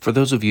For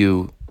those of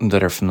you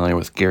that are familiar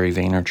with Gary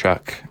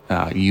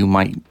Vaynerchuk, you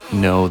might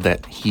know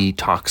that he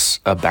talks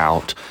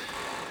about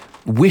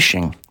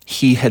wishing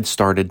he had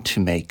started to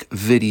make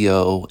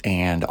video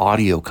and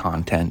audio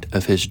content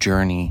of his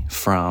journey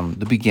from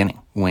the beginning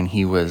when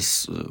he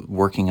was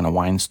working in a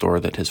wine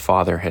store that his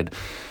father had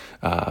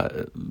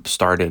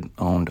started,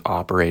 owned,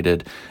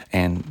 operated,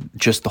 and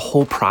just the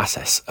whole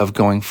process of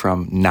going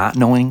from not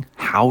knowing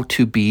how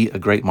to be a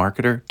great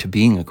marketer to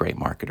being a great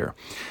marketer.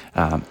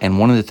 And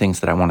one of the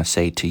things that I want to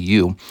say to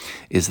you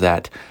is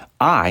that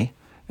I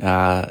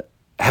have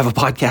a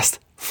podcast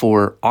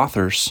for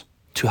authors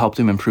to help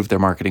them improve their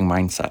marketing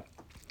mindset.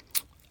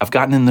 I've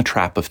gotten in the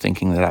trap of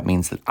thinking that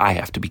means that I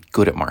have to be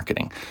good at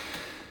marketing.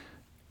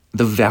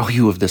 The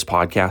value of this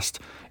podcast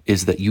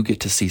is that you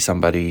get to see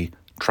somebody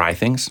try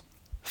things,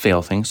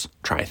 fail things,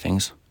 try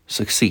things,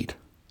 succeed.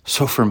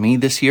 So for me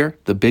this year,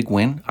 the big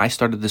win, I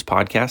started this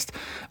podcast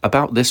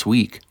about this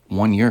week,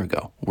 1 year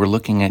ago. We're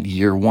looking at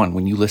year one.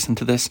 When you listen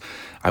to this,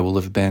 I will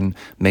have been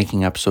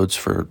making episodes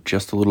for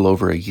just a little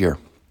over a year.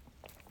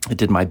 I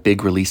did my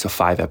big release of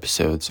 5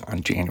 episodes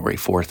on January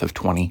 4th of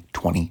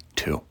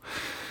 2022.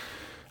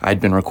 I'd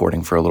been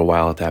recording for a little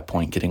while at that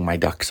point, getting my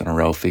ducks in a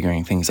row,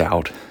 figuring things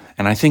out.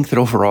 And I think that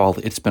overall,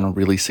 it's been a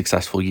really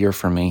successful year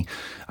for me.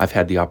 I've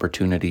had the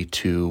opportunity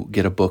to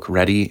get a book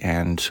ready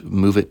and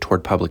move it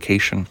toward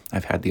publication.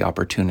 I've had the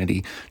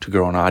opportunity to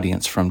grow an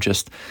audience from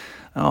just,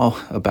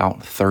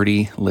 about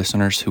 30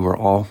 listeners who are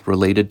all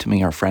related to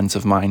me, are friends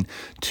of mine,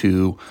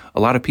 to a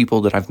lot of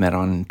people that I've met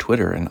on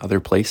Twitter and other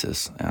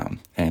places.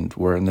 And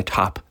we're in the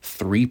top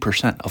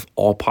 3% of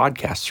all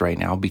podcasts right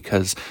now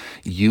because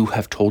you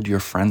have told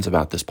your friends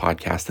about this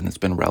podcast and it's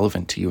been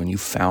relevant to you and you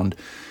found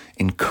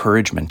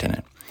encouragement in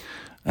it.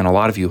 And a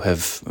lot of you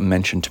have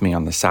mentioned to me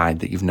on the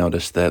side that you've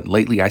noticed that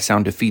lately I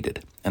sound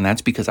defeated. And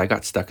that's because I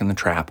got stuck in the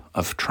trap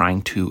of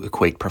trying to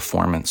equate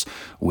performance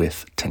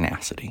with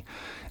tenacity.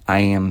 I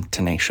am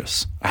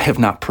tenacious. I have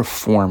not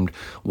performed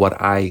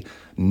what I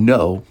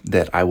know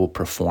that I will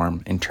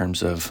perform in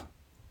terms of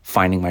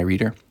finding my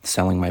reader,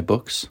 selling my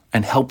books,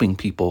 and helping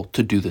people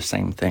to do the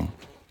same thing.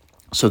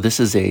 So this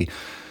is a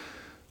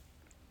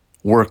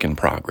work in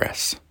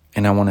progress.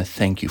 And I want to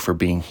thank you for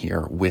being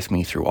here with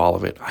me through all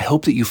of it. I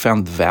hope that you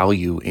found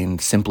value in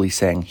simply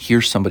saying,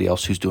 here's somebody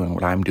else who's doing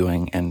what I'm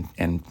doing,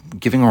 and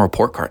giving a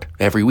report card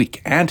every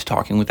week and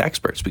talking with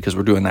experts, because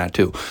we're doing that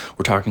too.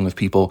 We're talking with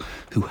people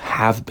who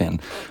have been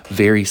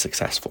very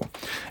successful.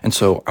 And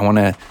so I want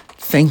to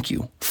thank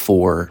you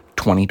for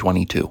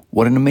 2022.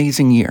 What an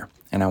amazing year.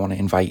 And I want to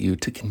invite you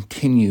to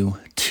continue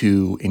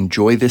to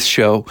enjoy this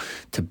show,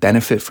 to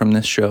benefit from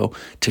this show,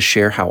 to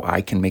share how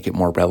I can make it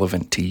more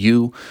relevant to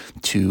you,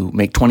 to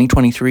make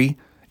 2023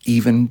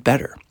 even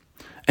better.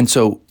 And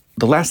so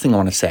the last thing I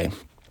want to say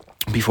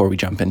before we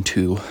jump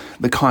into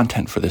the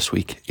content for this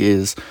week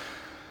is,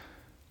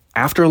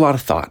 after a lot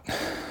of thought,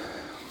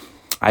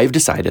 I've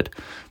decided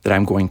that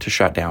I'm going to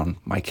shut down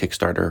my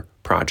Kickstarter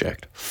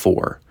project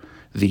for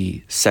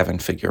the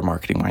 7-figure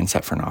marketing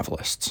mindset for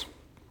novelists.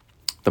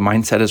 The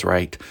mindset is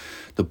right.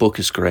 The book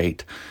is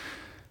great.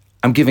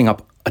 I'm giving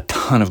up a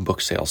ton of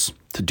book sales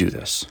to do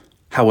this.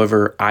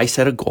 However, I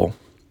set a goal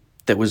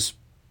that was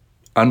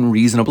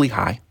unreasonably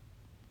high,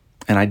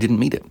 and I didn't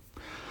meet it.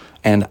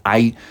 And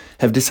I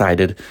have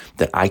decided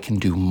that I can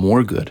do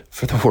more good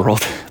for the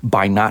world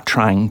by not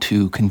trying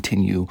to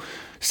continue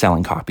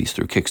selling copies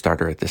through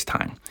Kickstarter at this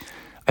time.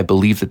 I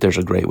believe that there's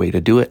a great way to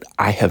do it.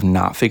 I have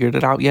not figured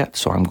it out yet,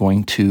 so I'm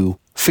going to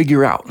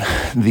figure out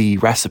the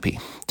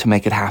recipe to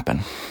make it happen.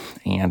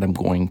 And I'm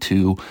going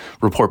to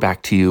report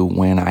back to you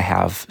when I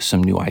have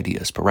some new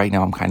ideas. But right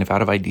now I'm kind of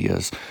out of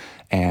ideas,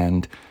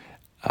 and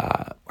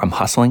I'm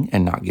hustling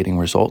and not getting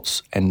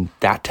results. And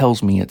that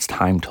tells me it's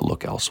time to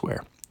look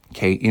elsewhere.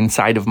 Okay,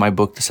 inside of my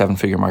book, The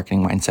 7-Figure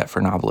Marketing Mindset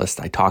for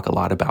Novelists, I talk a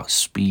lot about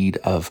speed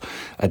of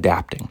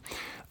adapting.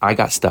 I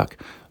got stuck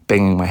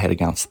banging my head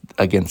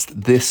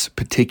against this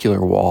particular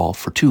wall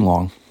for too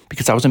long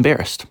because I was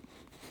embarrassed.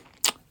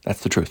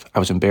 That's the truth. I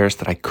was embarrassed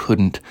that I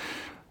couldn't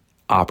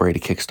operate a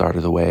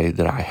Kickstarter the way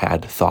that I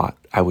had thought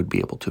I would be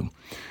able to.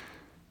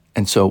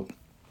 And so,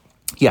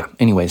 yeah,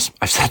 anyways,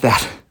 I've said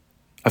that.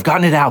 I've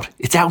gotten it out.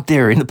 It's out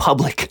there in the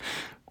public.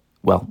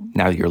 Well,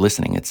 now that you're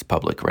listening, it's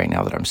public. Right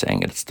now that I'm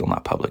saying it, it's still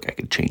not public. I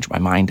could change my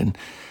mind and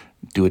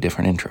do a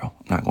different intro.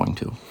 I'm not going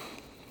to.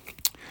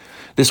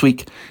 This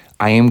week,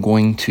 I am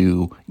going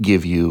to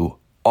give you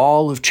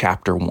all of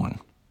Chapter 1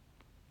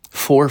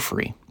 for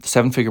free. The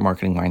 7-Figure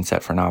Marketing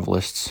Mindset for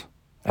Novelists.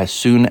 As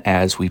soon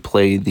as we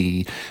play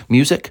the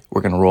music,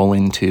 we're going to roll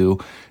into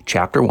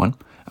Chapter 1.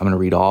 I'm going to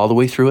read all the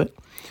way through it.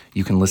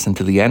 You can listen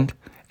to the end.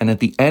 And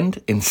at the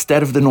end,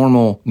 instead of the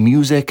normal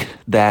music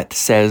that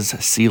says,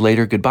 see you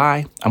later,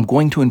 goodbye, I'm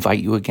going to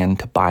invite you again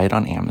to buy it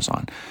on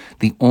Amazon.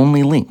 The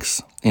only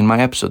links in my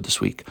episode this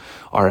week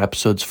are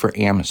episodes for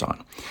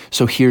Amazon.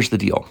 So here's the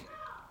deal.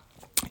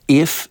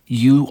 If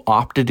you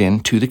opted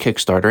in to the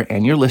Kickstarter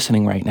and you're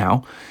listening right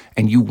now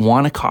and you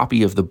want a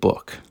copy of the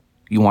book,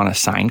 you want a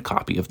signed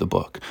copy of the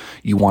book,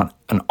 you want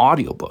an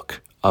audiobook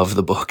of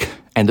the book.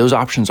 And those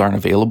options aren't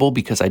available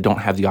because I don't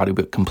have the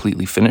audiobook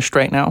completely finished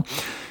right now.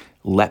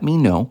 Let me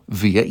know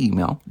via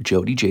email,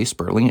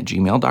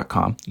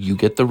 jodyjsperling@gmail.com. You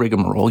get the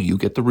rigmarole, you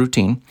get the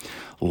routine.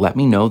 Let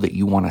me know that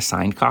you want a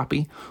signed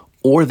copy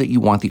or that you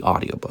want the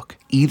audiobook.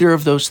 Either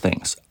of those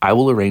things, I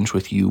will arrange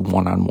with you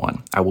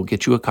one-on-one. I will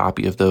get you a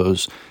copy of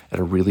those at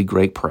a really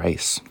great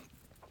price,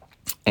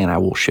 and I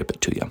will ship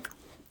it to you.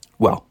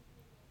 Well,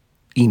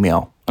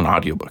 email an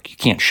audiobook. You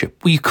can't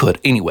ship. Well, you could.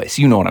 Anyways,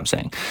 you know what I'm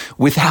saying.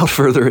 Without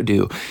further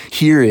ado,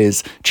 here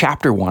is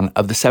chapter 1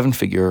 of the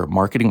 7-Figure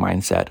Marketing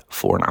Mindset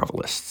for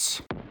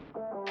Novelists.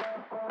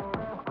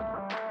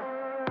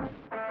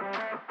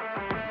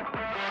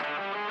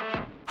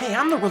 Hey,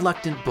 I'm the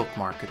Reluctant Book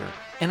Marketer,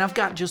 and I've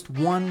got just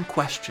one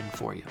question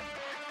for you.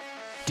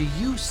 Do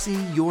you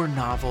see your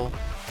novel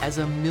as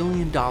 $1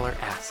 million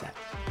asset?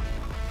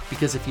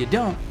 Because if you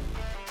don't,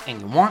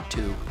 and you want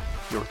to,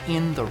 you're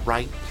in the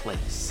right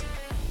place.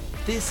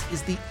 This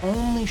is the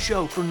only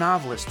show for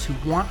novelists who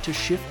want to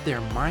shift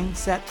their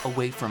mindset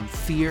away from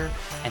fear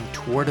and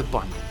toward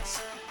abundance.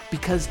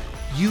 Because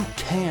you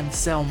can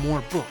sell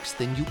more books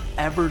than you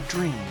ever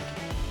dreamed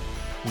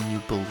when you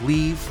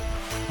believe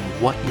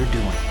in what you're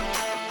doing.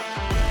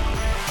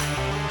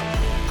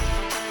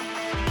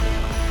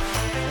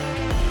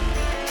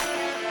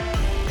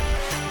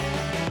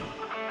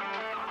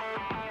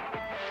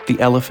 The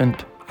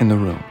Elephant in the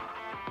Room.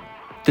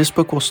 This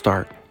book will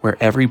start where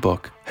every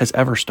book has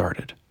ever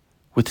started,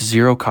 with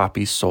 0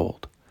 copies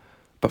sold.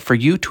 But for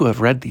you to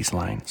have read these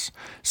lines,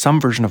 some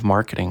version of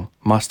marketing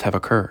must have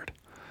occurred.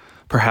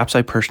 Perhaps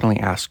I personally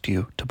asked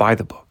you to buy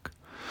the book.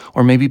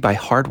 Or maybe by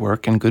hard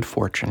work and good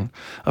fortune,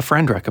 a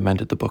friend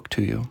recommended the book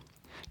to you,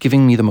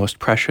 giving me the most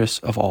precious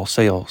of all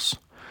sales,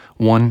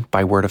 one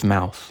by word of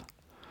mouth.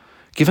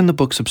 Given the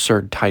book's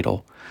absurd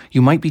title,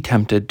 you might be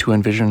tempted to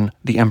envision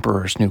the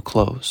Emperor's New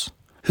Clothes.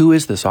 Who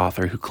is this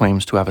author who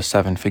claims to have a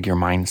 7-figure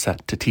mindset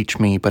to teach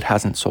me but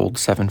hasn't sold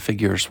 7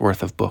 figures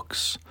worth of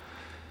books?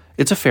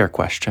 It's a fair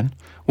question,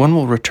 one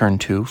we'll return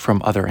to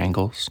from other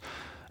angles.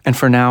 And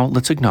for now,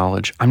 let's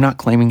acknowledge I'm not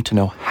claiming to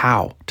know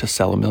how to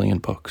sell 1 million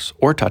books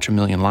or touch 1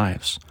 million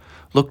lives.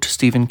 Look to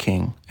Stephen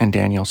King and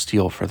Danielle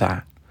Steele for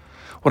that.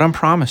 What I'm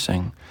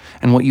promising,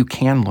 and what you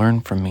can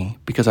learn from me,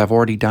 because I've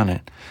already done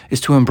it,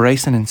 is to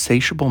embrace an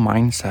insatiable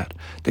mindset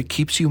that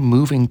keeps you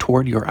moving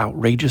toward your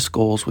outrageous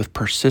goals with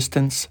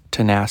persistence,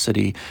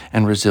 tenacity,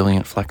 and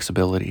resilient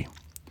flexibility.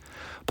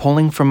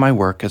 Pulling from my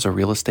work as a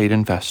real estate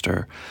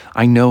investor,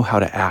 I know how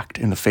to act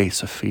in the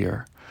face of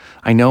fear.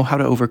 I know how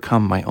to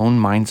overcome my own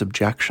mind's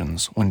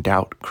objections when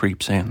doubt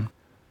creeps in.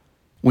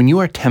 When you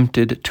are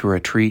tempted to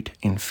retreat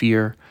in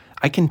fear,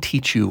 I can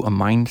teach you a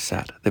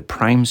mindset that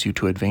primes you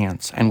to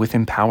advance and with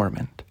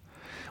empowerment.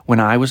 When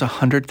I was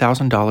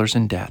 $100,000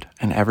 in debt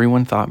and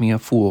everyone thought me a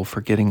fool for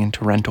getting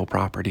into rental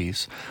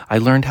properties, I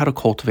learned how to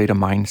cultivate a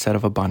mindset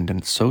of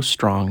abundance so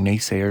strong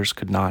naysayers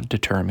could not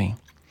deter me.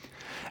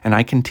 And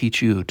I can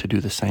teach you to do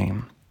the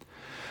same.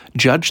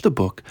 Judge the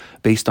book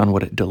based on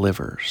what it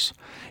delivers.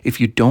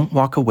 If you don't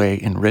walk away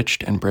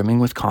enriched and brimming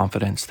with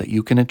confidence that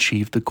you can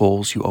achieve the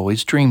goals you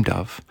always dreamed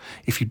of,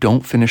 if you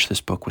don't finish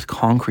this book with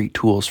concrete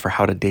tools for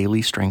how to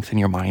daily strengthen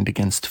your mind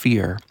against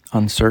fear,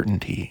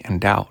 uncertainty, and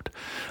doubt,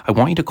 I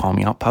want you to call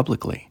me out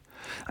publicly.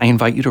 I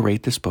invite you to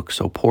rate this book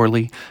so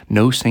poorly,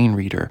 no sane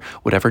reader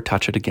would ever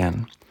touch it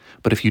again.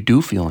 But if you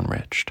do feel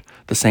enriched,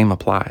 the same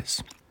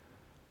applies.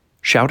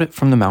 Shout it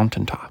from the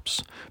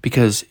mountaintops,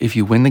 because if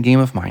you win the game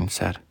of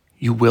mindset,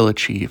 you will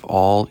achieve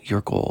all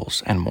your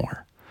goals and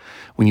more.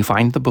 When you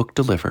find the book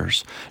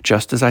delivers,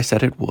 just as I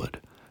said it would,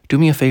 do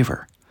me a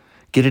favor.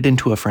 Get it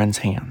into a friend's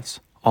hands.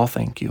 I'll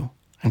thank you,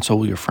 and so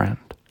will your friend.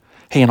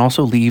 Hey, and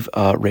also leave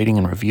a rating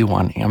and review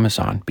on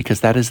Amazon, because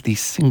that is the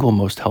single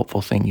most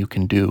helpful thing you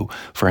can do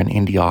for an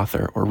indie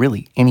author, or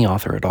really any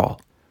author at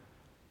all.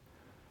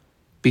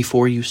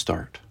 Before you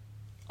start,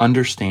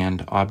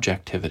 understand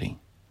objectivity.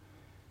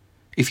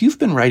 If you've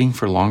been writing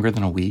for longer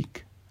than a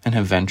week and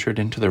have ventured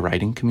into the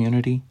writing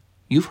community,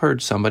 you've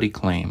heard somebody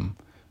claim,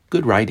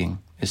 good writing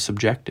is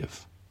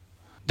subjective.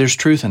 There's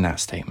truth in that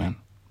statement,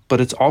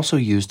 but it's also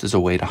used as a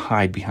way to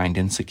hide behind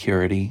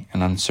insecurity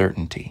and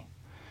uncertainty.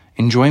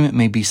 Enjoyment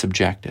may be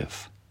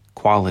subjective,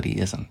 quality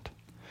isn't.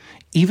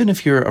 Even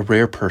if you're a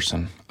rare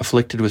person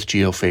afflicted with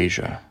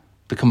geophagia,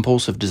 the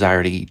compulsive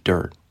desire to eat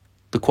dirt,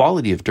 the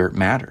quality of dirt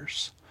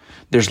matters.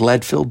 There's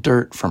lead-filled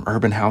dirt from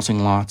urban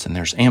housing lots, and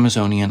there's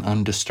Amazonian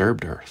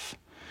undisturbed earth.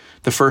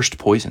 The first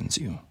poisons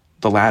you,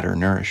 the latter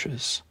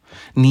nourishes.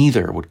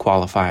 Neither would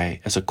qualify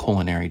as a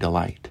culinary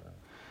delight.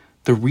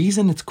 The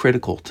reason it's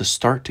critical to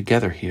start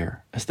together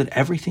here is that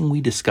everything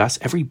we discuss,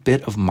 every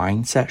bit of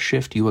mindset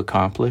shift you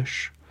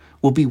accomplish,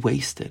 will be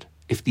wasted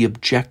if the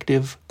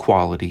objective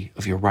quality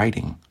of your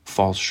writing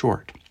falls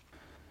short.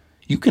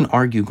 You can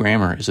argue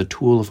grammar is a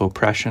tool of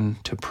oppression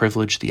to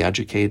privilege the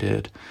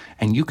educated,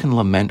 and you can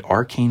lament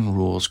arcane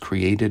rules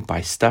created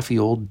by stuffy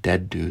old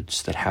dead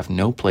dudes that have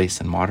no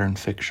place in modern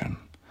fiction.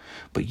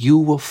 But you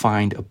will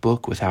find a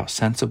book without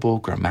sensible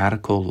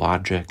grammatical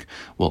logic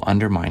will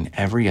undermine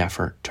every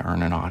effort to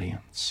earn an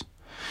audience.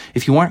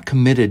 If you aren't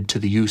committed to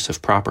the use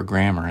of proper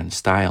grammar and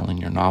style in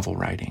your novel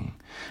writing,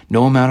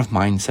 no amount of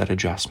mindset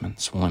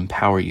adjustments will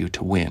empower you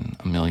to win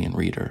 1 million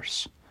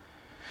readers.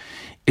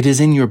 It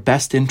is in your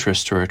best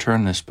interest to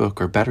return this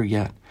book, or better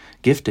yet,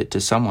 gift it to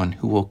someone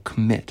who will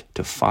commit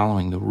to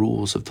following the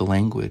rules of the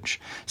language,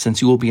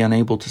 since you will be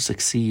unable to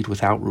succeed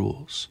without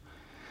rules.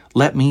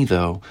 Let me,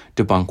 though,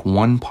 debunk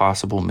one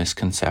possible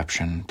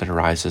misconception that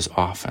arises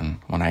often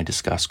when I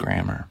discuss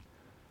grammar.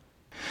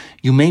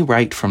 You may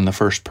write from the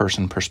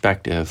first-person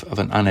perspective of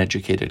an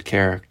uneducated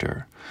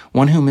character,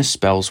 one who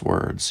misspells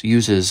words,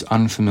 uses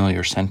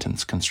unfamiliar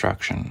sentence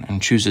construction,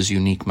 and chooses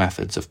unique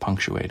methods of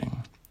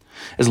punctuating.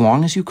 As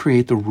long as you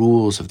create the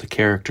rules of the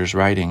character's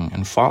writing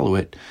and follow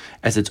it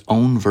as its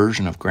own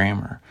version of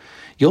grammar,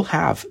 you'll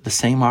have the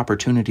same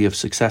opportunity of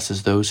success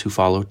as those who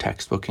follow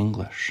textbook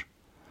English.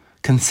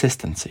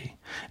 Consistency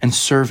and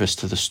service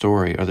to the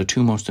story are the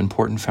two most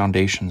important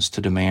foundations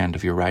to demand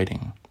of your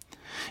writing.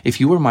 If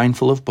you are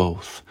mindful of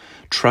both,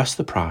 trust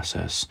the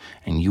process,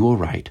 and you will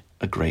write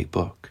a great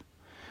book.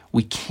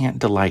 We can't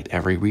delight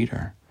every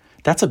reader.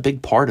 That's a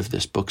big part of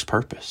this book's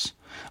purpose.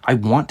 I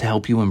want to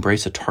help you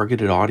embrace a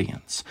targeted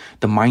audience.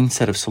 The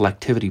mindset of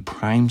selectivity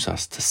primes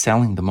us to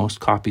selling the most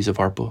copies of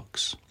our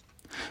books.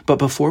 But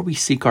before we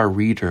seek our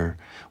reader,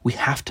 we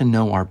have to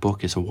know our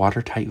book is a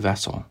watertight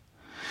vessel.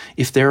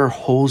 If there are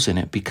holes in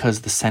it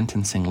because the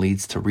sentencing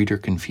leads to reader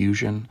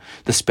confusion,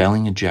 the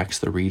spelling ejects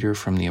the reader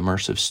from the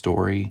immersive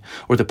story,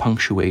 or the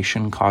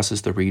punctuation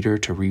causes the reader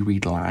to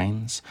reread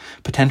lines,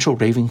 potential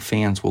raving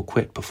fans will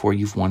quit before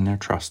you've won their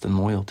trust and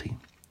loyalty.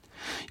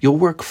 You'll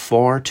work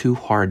far too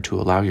hard to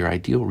allow your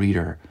ideal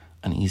reader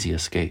an easy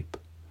escape.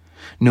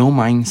 No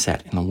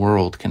mindset in the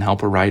world can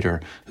help a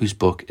writer whose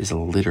book is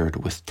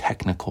littered with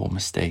technical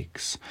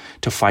mistakes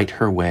to fight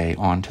her way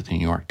onto the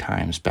New York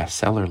Times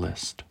bestseller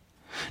list.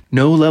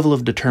 No level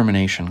of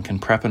determination can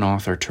prep an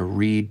author to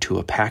read to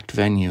a packed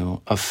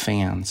venue of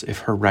fans if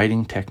her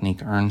writing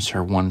technique earns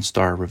her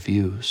 1-star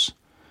reviews.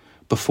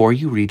 Before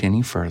you read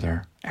any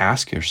further,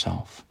 ask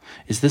yourself,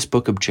 is this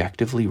book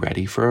objectively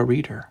ready for a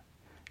reader?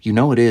 You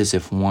know it is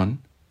if 1,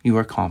 you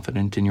are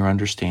confident in your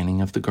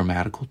understanding of the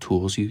grammatical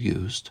tools you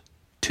used.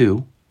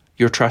 2,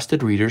 your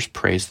trusted readers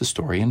praise the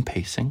story and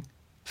pacing.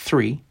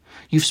 3,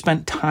 you've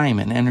spent time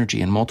and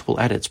energy in multiple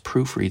edits,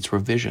 proofreads,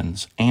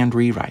 revisions, and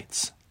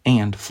rewrites.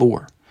 And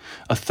 4,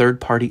 a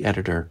third-party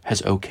editor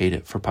has okayed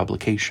it for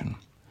publication.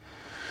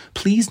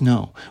 Please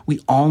know,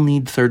 we all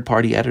need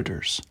third-party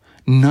editors.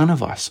 None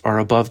of us are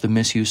above the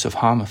misuse of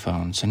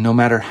homophones, and no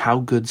matter how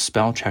good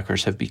spell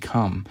checkers have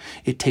become,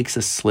 it takes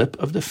a slip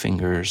of the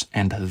fingers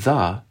and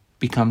the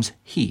becomes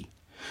he,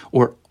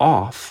 or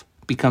off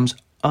becomes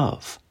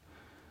of.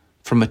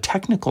 From a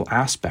technical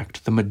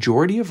aspect, the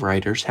majority of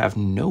writers have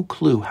no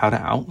clue how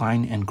to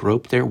outline and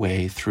grope their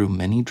way through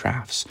many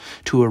drafts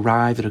to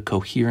arrive at a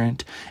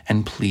coherent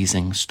and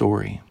pleasing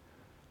story.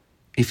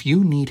 If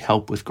you need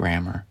help with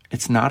grammar,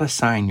 it's not a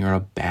sign you're a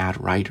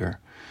bad writer.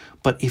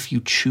 But if you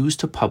choose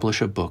to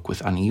publish a book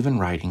with uneven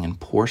writing and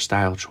poor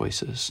style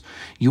choices,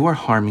 you are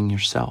harming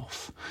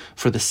yourself.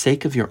 For the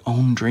sake of your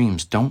own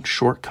dreams, don't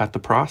shortcut the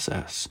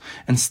process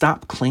and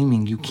stop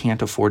claiming you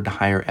can't afford to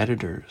hire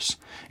editors.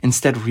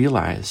 Instead,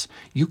 realize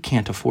you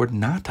can't afford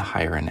not to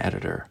hire an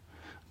editor.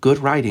 Good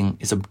writing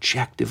is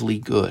objectively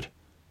good,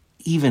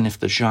 even if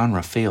the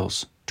genre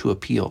fails to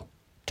appeal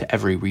to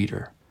every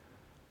reader.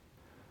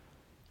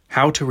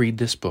 How to read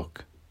this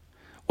book.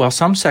 While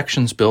some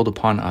sections build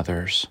upon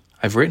others,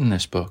 I've written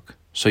this book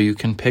so you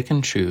can pick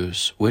and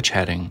choose which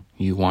heading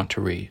you want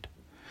to read.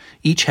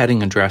 Each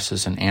heading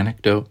addresses an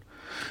anecdote,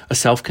 a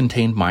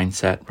self-contained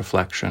mindset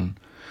reflection,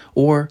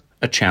 or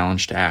a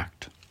challenge to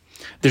act.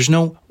 There's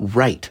no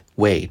right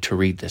way to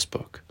read this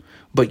book,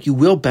 but you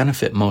will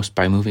benefit most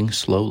by moving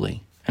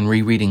slowly and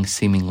rereading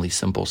seemingly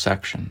simple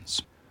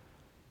sections.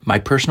 My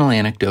personal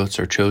anecdotes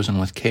are chosen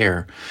with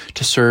care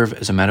to serve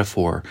as a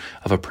metaphor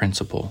of a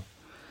principle.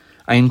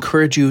 I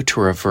encourage you to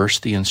reverse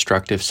the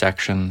instructive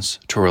sections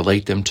to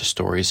relate them to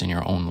stories in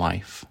your own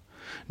life.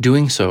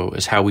 Doing so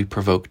is how we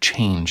provoke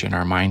change in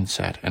our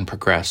mindset and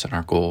progress in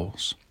our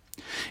goals.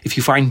 If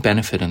you find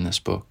benefit in this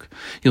book,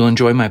 you'll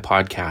enjoy my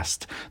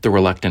podcast, The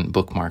Reluctant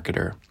Book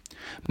Marketer.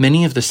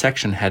 Many of the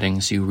section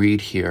headings you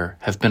read here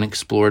have been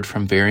explored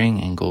from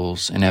varying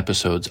angles in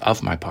episodes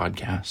of my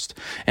podcast,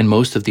 and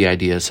most of the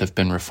ideas have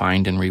been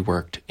refined and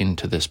reworked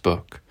into this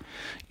book.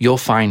 You'll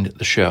find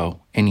the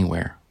show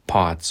anywhere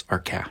pods are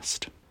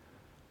cast.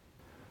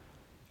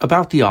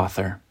 About the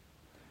author.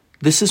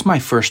 This is my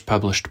first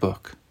published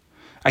book.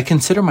 I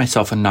consider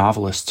myself a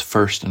novelist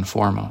first and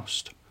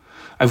foremost.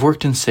 I've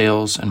worked in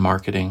sales and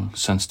marketing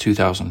since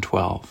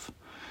 2012.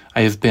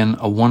 I have been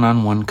a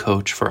one-on-one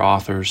coach for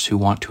authors who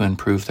want to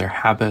improve their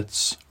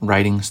habits,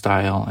 writing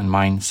style, and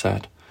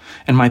mindset,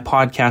 and my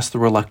podcast, The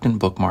Reluctant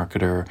Book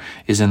Marketer,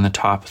 is in the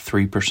top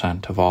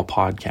 3% of all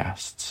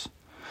podcasts.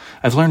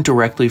 I've learned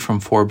directly from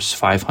Forbes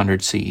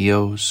 500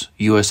 CEOs,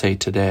 USA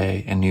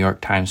Today, and New York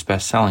Times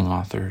bestselling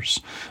authors,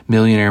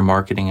 millionaire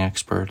marketing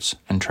experts,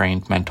 and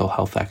trained mental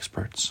health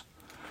experts.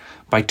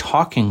 By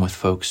talking with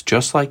folks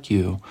just like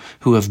you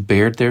who have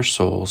bared their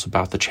souls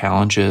about the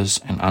challenges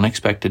and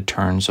unexpected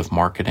turns of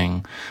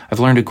marketing, I've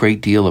learned a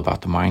great deal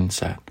about the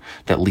mindset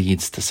that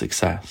leads to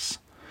success.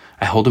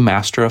 I hold a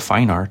Master of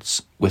Fine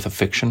Arts with a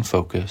fiction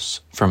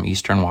focus from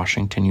Eastern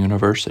Washington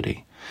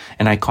University,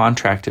 and I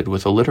contracted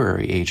with a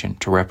literary agent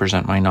to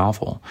represent my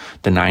novel,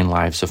 The 9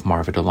 Lives of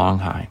Marva de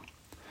Longhai.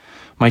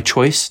 My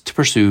choice to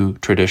pursue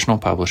traditional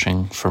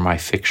publishing for my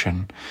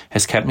fiction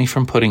has kept me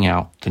from putting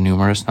out the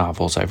numerous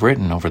novels I've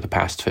written over the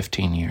past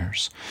 15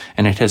 years,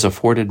 and it has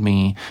afforded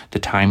me the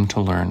time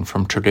to learn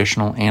from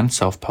traditional and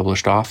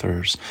self-published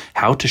authors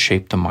how to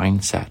shape the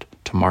mindset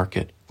to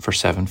market for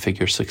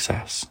 7-figure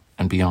success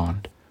and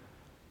beyond.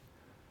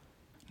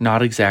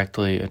 Not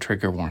exactly a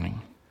trigger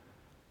warning.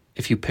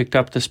 If you picked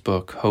up this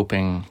book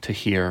hoping to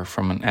hear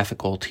from an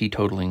ethical,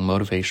 teetotaling,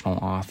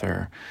 motivational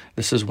author,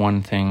 this is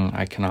one thing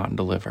I cannot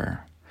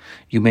deliver.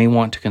 You may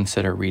want to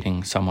consider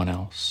reading someone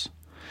else.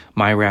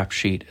 My rap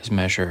sheet is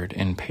measured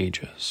in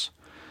pages.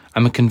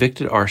 I'm a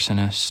convicted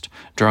arsonist,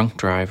 drunk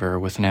driver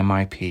with an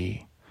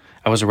MIP.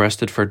 I was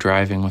arrested for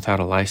driving without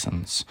a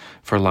license,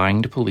 for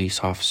lying to police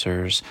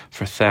officers,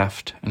 for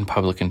theft and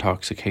public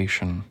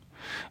intoxication.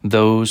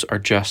 Those are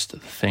just the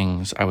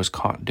things I was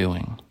caught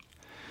doing.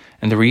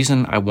 And the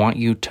reason I want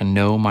you to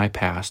know my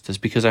past is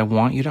because I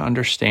want you to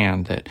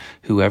understand that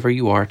whoever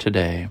you are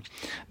today,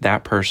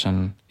 that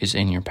person is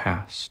in your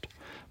past.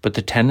 But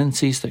the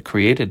tendencies that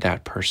created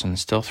that person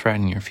still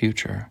threaten your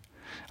future.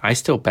 I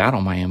still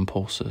battle my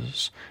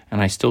impulses,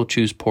 and I still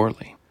choose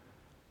poorly.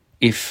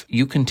 If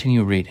you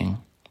continue reading,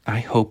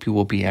 I hope you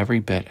will be every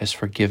bit as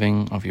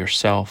forgiving of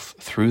yourself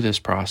through this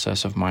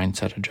process of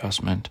mindset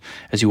adjustment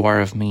as you are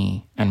of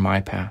me and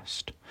my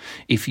past.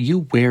 If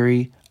you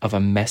wary of a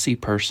messy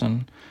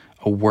person,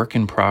 a work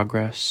in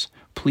progress,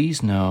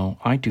 please know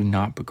I do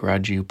not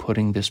begrudge you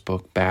putting this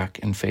book back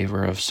in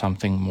favor of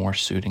something more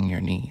suiting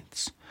your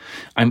needs.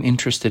 I'm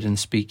interested in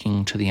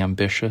speaking to the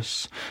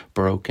ambitious,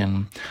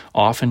 broken,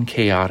 often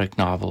chaotic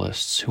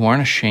novelists who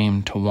aren't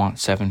ashamed to want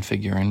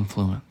 7-figure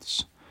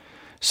influence.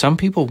 Some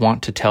people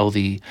want to tell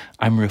the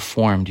 "I'm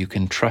reformed, you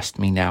can trust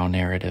me now"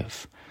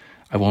 narrative.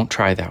 I won't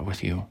try that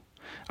with you.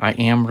 I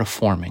am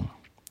reforming.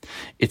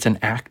 It's an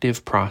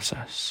active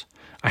process.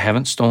 I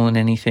haven't stolen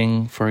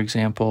anything, for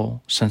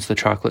example, since the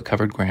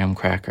chocolate-covered graham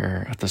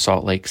cracker at the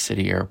Salt Lake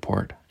City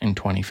airport in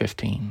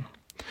 2015.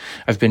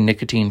 I've been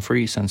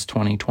nicotine-free since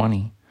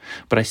 2020,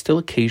 but I still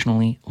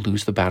occasionally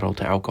lose the battle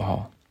to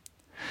alcohol.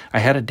 I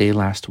had a day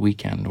last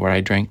weekend where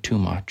I drank too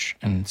much,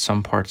 and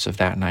some parts of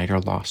that night are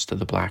lost to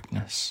the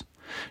blackness.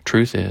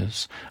 Truth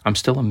is, I'm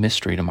still a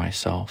mystery to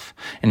myself,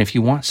 and if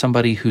you want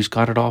somebody who's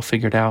got it all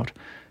figured out,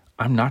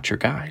 I'm not your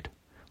guide.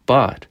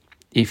 But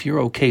if you're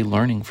okay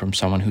learning from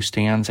someone who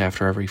stands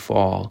after every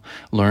fall,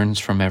 learns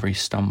from every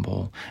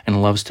stumble,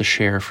 and loves to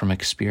share from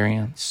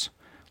experience,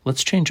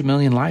 let's change 1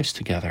 million lives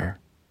together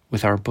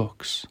with our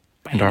books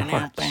and our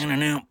hearts.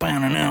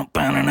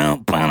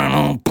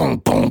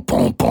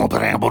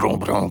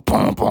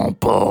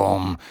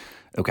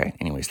 Okay,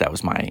 anyways, that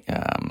was my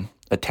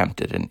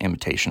attempt at an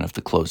imitation of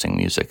the closing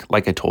music.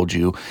 Like I told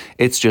you,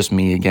 it's just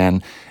me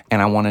again,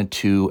 and I wanted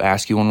to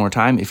ask you one more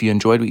time, if you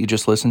enjoyed what you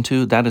just listened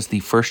to, that is the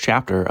first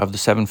chapter of the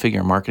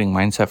 7-figure marketing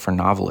mindset for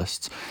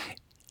novelists.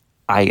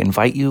 I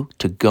invite you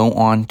to go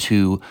on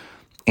to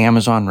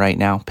Amazon right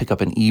now, pick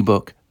up an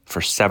ebook for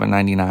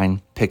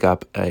 $7.99, pick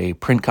up a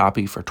print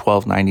copy for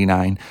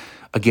 $12.99.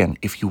 Again,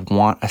 if you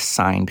want a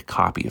signed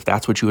copy, if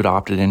that's what you had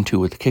opted into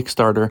with the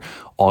Kickstarter,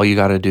 all you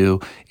got to do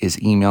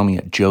is email me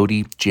at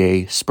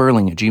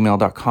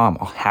jodyjsperling@gmail.com.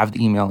 I'll have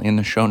the email in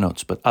the show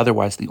notes, but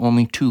otherwise the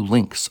only 2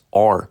 links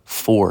are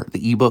for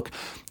the ebook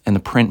and the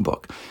print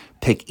book.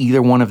 Pick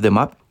either one of them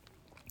up.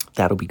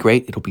 That'll be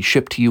great. It'll be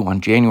shipped to you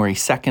on January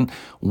 2nd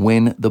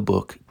when the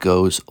book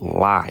goes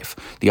live.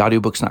 The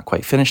audiobook's not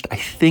quite finished. I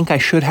think I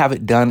should have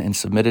it done and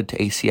submitted to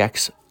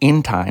ACX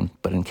in time,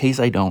 but in case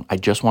I don't, I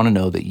just want to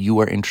know that you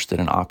are interested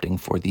in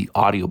opting for the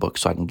audiobook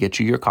so I can get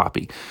you your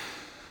copy.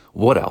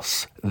 What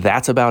else?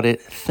 That's about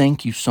it.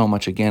 Thank you so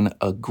much again.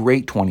 A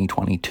great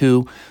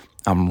 2022.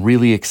 I'm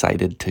really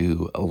excited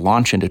to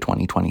launch into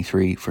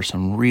 2023 for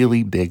some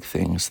really big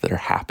things that are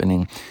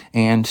happening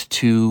and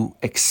to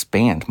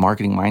expand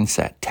marketing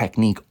mindset,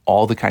 technique,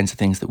 all the kinds of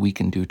things that we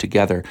can do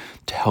together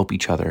to help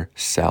each other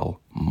sell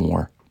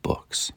more books.